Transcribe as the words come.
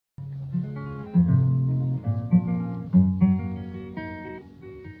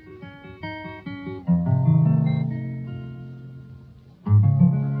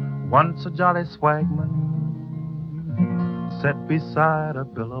Once a jolly swagman sat beside a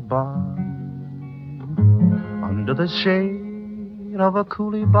billabong under the shade of a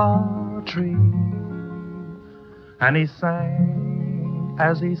cooley-bar tree, and he sang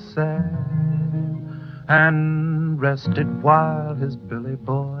as he sat and rested while his billy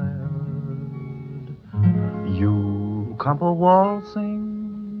boiled. You come a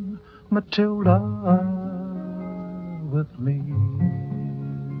waltzing Matilda with me,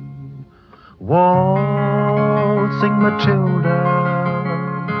 waltzing Matilda,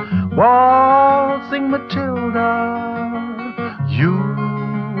 waltzing Matilda. You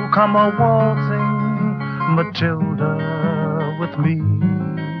come a waltzing Matilda with me.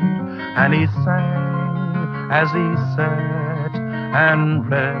 And he sang as he sat and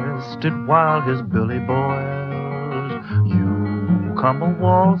rested while his billy boiled. You come a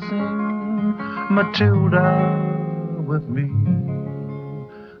waltzing Matilda with me.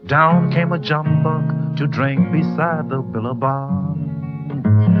 Down came a jumbuck to drink beside the billabong.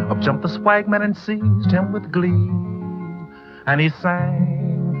 Up jumped the swagman and seized him with glee, and he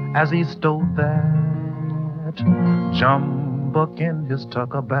sang as he stowed that jumbuck in his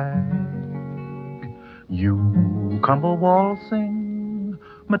tucker bag. You come a waltzing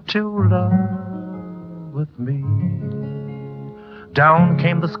Matilda with me. Down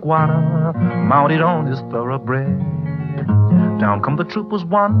came the squatter, mounted on his thoroughbred. Down come the troopers,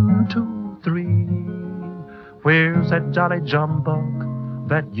 1, 2, 3. Where's that jolly jumbuck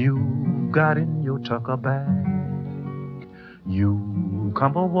that you got in your tucker bag? You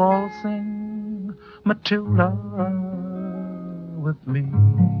come a waltzing Matilda with me,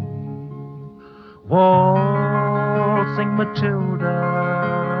 waltzing Matilda,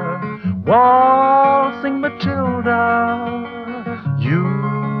 waltzing Matilda. You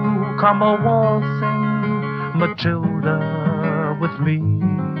come a waltzing Matilda with me.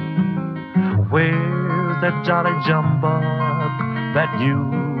 Where's that jolly jumbuck that you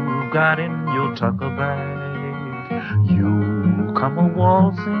got in your tucker bag? You come a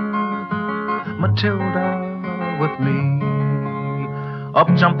waltzing Matilda with me. Up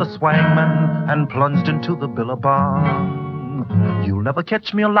jumped the swagman and plunged into the billabong. You'll never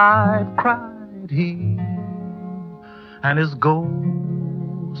catch me alive, cried he, and his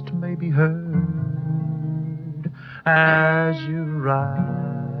ghost may be heard as you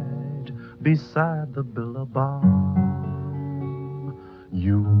ride beside the billabong.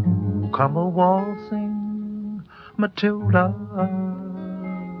 You come a waltzing Matilda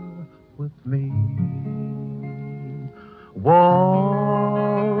with me,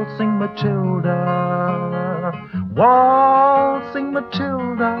 waltzing Matilda, waltzing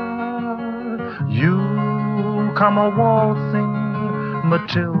Matilda. You come a waltzing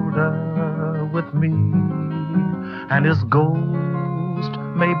Matilda with me, and his ghost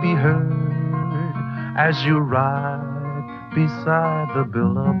may be heard as you ride beside the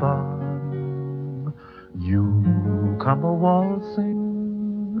billabong. You come a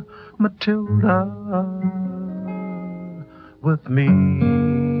waltzing Matilda with me.